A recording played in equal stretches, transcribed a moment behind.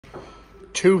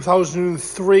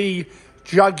2003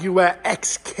 Jaguar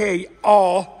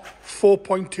XKR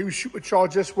 4.2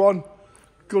 supercharged. This one,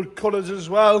 good colours as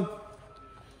well.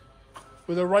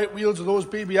 With the right wheels of those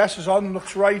BBSs on,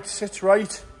 looks right, sits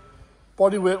right.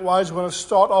 Bodyweight wise, we're going to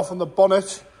start off on the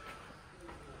bonnet.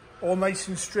 All nice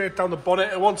and straight down the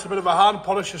bonnet. It wants a bit of a hand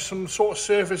polish. There's some sort of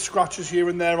surface scratches here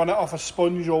and there on it off a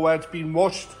sponge or where it's been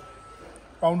washed.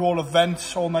 Around all the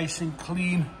vents, all nice and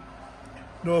clean.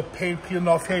 No paint peeling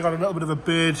off here. Got a little bit of a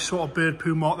bird, sort of bird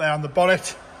poo mark there on the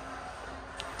bonnet.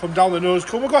 Come down the nose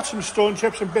cone. We've got some stone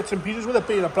chips and bits and pieces. With it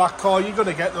being a black car, you're going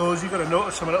to get those. You're going to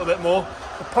notice them a little bit more.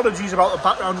 Apologies about the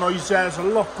background noise there. There's a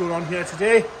lot going on here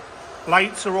today.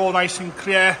 Lights are all nice and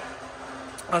clear.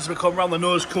 As we come around the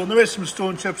nose cone, there is some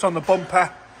stone chips on the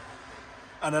bumper.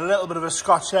 And a little bit of a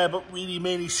scratch there, but really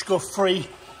mainly scuff free.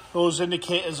 Those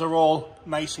indicators are all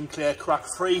nice and clear, crack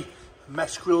free.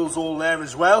 Mesh grills all there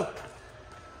as well.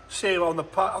 Same on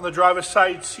the driver's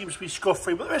side, seems to be scuff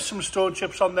free, but there is some stone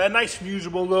chips on there. Nice and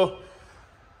usable though.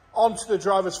 Onto the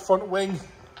driver's front wing.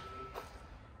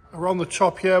 Around the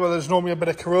top here, where there's normally a bit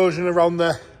of corrosion around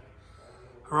the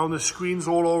screens,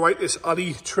 all right. This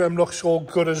Addy trim looks all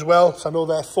good as well. So I know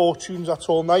they're Fortunes, that's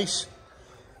all nice.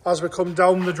 As we come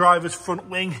down the driver's front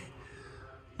wing,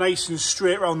 nice and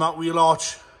straight around that wheel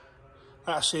arch.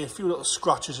 Like I say, a few little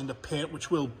scratches in the paint, which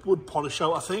would polish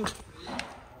out, I think.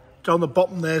 Down the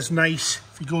bottom there's nice.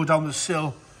 If you go down the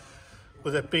sill,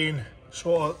 with it being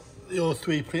sort of the old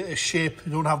three-plated shape,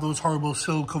 you don't have those horrible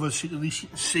sill covers, so at least you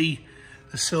can see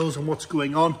the sills and what's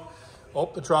going on.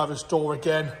 Up the driver's door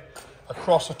again.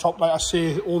 Across the top, like I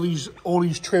say, all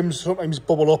these trims sometimes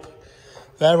bubble up.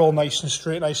 They're all nice and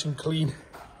straight, nice and clean.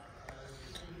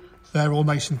 They're all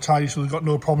nice and tidy, so we've got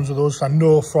no problems with those. I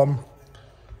know from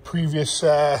previous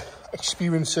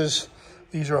experiences,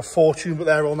 these are a Fortune, but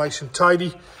they're all nice and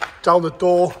tidy. Down the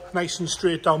door, nice and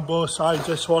straight down both sides,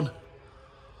 this one.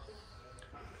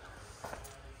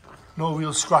 No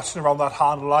real scratching around that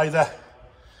handle either.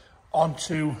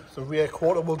 Onto the rear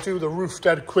quarter, we'll do the roof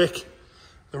dead quick.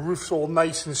 The roof's all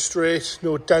nice and straight,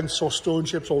 no dents or stone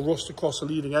chips or rust across the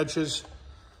leading edges.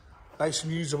 Nice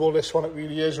and usable, this one, it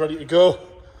really is ready to go.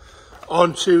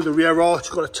 Onto the rear arch,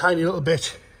 got a tiny little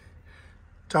bit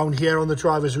down here on the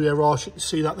driver's rear arch. You can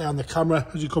see that there on the camera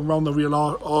as you come around the rear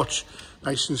arch.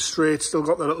 Nice and straight, still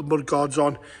got the little mud guards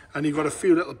on, and you've got a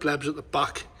few little blebs at the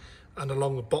back and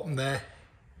along the bottom there.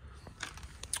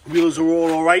 Wheels are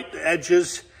all right, the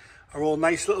edges are all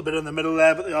nice, a little bit in the middle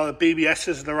there, but they are the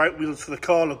BBSs and the right wheels for the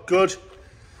car look good.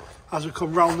 As we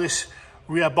come round this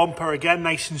rear bumper again,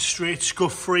 nice and straight,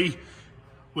 scuff free,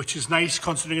 which is nice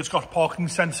considering it's got parking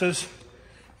sensors.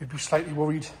 You'd be slightly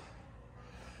worried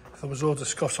if there was loads of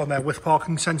scuffs on there with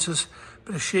parking sensors.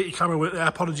 Bit of shaky camera work there,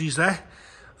 apologies there.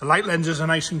 The light lenses are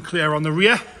nice and clear on the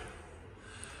rear.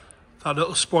 That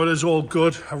little spoiler's all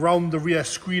good. Around the rear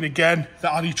screen again,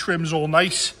 the Addy trim's all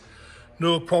nice.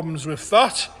 No problems with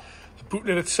that. The boot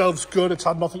lid itself's good, it's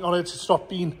had nothing on it. It's not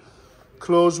been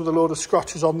closed with a load of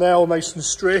scratches on there, all nice and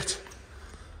straight.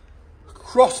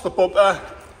 Across the bumper,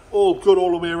 all good all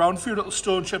the way around. A few little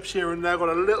stone chips here and there, got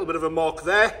a little bit of a mark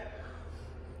there.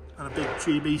 And a big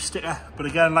GB sticker. But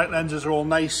again, light lenses are all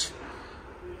nice.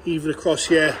 Even across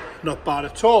here, not bad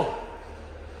at all.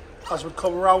 As we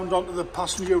come around onto the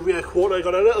passenger rear quarter,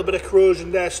 got a little bit of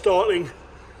corrosion there starting.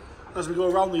 As we go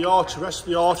around the arch, the rest of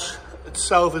the arch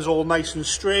itself is all nice and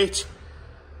straight.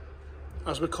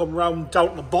 As we come round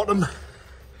down to the bottom,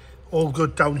 all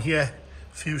good down here.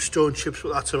 A few stone chips,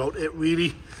 but that's about it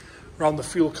really. Around the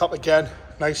fuel cap again,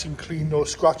 nice and clean, no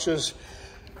scratches.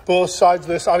 Both sides of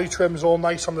this Addy trim is all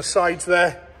nice on the sides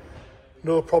there.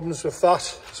 No problems with that.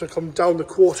 So come down the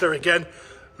quarter again,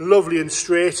 lovely and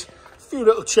straight. A few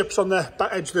little chips on the back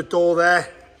edge of the door there.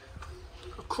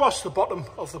 Across the bottom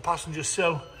of the passenger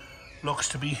sill, looks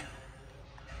to be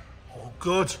all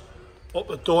good. Up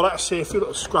the door, like I say, a few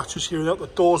little scratches here and there. The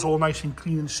door's all nice and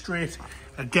clean and straight.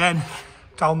 Again,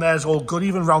 down there's all good.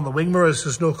 Even around the wing mirrors,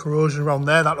 there's no corrosion around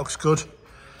there. That looks good.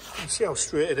 You can see how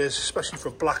straight it is, especially for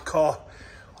a black car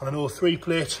on an 03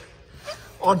 plate.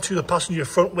 Onto the passenger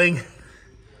front wing.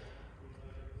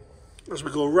 As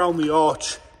we go around the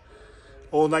arch,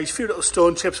 all nice. Few little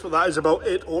stone chips, but that is about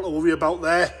it. All to worry about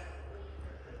there.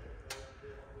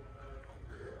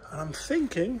 And I'm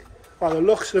thinking, by the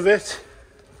looks of it,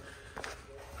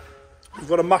 we've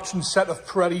got a matching set of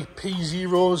Pirelli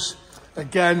P0s.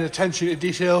 Again, attention to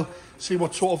detail. See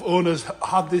what sort of owners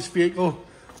had this vehicle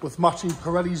with matching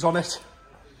Pirellis on it.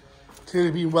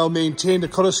 Clearly been well maintained. The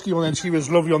colour scheme on the interior is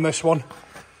lovely on this one.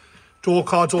 Door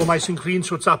cards all nice and clean,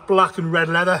 so it's that black and red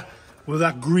leather with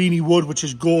that greeny wood, which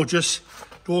is gorgeous.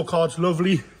 Door cards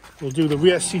lovely. We'll do the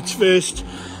rear seats first.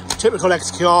 typical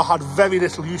XKR, had very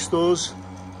little use those.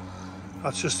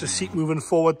 That's just the seat moving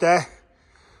forward there.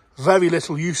 Very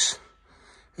little use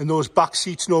in those back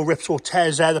seats, no rips or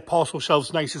tears there. The parcel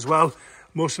shelf's nice as well.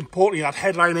 Most importantly, that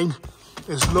headlining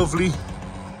is lovely.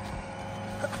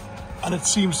 And it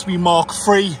seems to be mark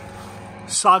free,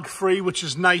 sag free, which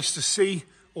is nice to see.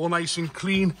 All nice and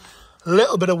clean. A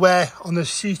little bit of wear on the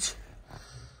seat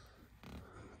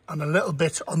and a little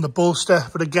bit on the bolster,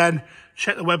 but again,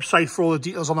 check the website for all the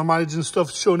details on the mileage and stuff.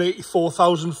 It's showing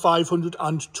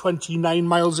 84,529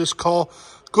 miles, this car.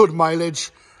 Good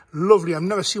mileage, lovely. I've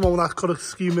never seen one with that colour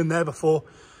scheme in there before.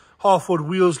 Half-wood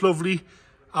wheels, lovely.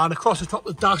 And across the top,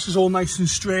 the dash is all nice and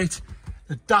straight.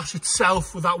 The dash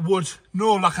itself with that wood,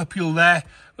 no lacquer peel there.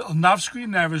 Little nav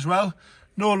screen there as well.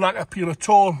 No lacquer peel at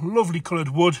all. Lovely coloured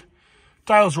wood.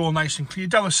 Dials are all nice and clean.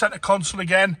 Down the centre console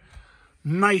again.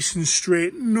 Nice and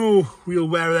straight. No wheel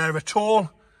wear there at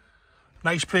all.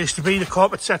 Nice place to be. The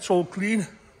carpet set's all clean.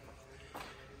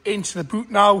 Into the boot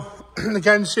now.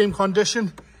 Again, same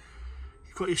condition.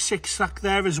 You've got your 6-sack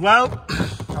there as well.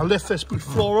 I'll lift this boot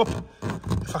floor up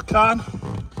if I can.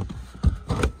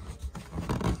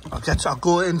 I'll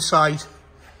go inside.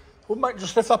 We might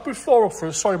just lift that boot floor up for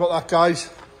us. Sorry about that,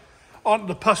 guys. Onto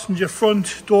the passenger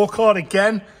front door card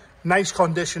again. Nice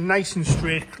condition, nice and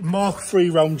straight. Mark free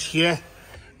round here.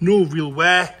 No real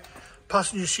wear.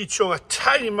 Passenger seat show a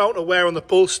tiny amount of wear on the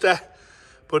bolster.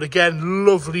 But again,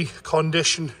 lovely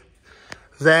condition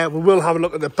there. We will have a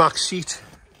look at the back seat.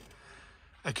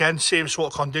 Again, same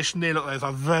sort of condition. They look like they've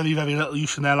had very, very little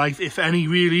use in their life, if any,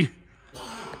 really.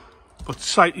 But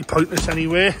slightly pointless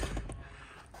anyway.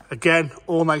 Again,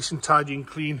 all nice and tidy and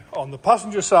clean on the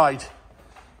passenger side.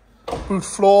 Boot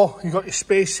floor, you've got your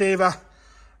space saver.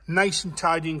 Nice and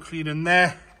tidy and clean in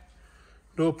there.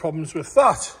 No problems with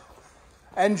that.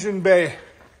 Engine bay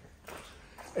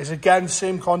is again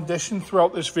same condition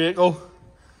throughout this vehicle.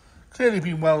 Clearly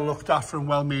been well looked after and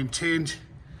well maintained.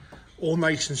 All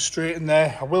nice and straight in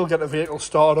there. I will get the vehicle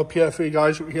started up here for you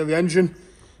guys. We can hear the engine.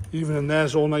 Even in there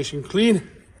is all nice and clean.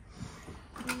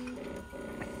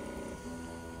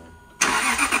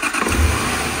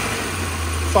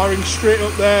 Firing straight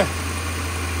up there.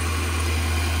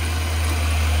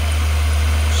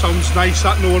 Sounds nice,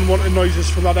 that no unwanted noises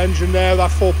from that engine there.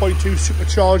 That 4.2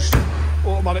 supercharged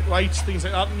automatic lights, things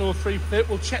like that. No 3-pit.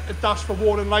 We'll check the dash for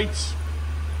warning lights.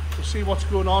 We'll see what's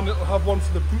going on. It'll have one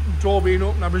for the boot and door being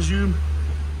open, I presume.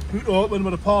 Boot open,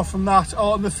 but apart from that,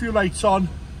 oh, and the fuel light's on.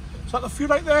 Is that the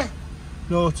fuel light there?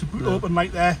 No, it's a boot open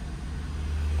light there.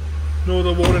 No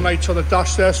other warning lights on the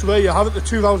dash there. So there you have it, the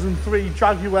 2003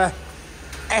 Jaguar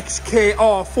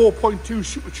XKR 4.2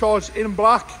 supercharged in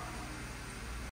black.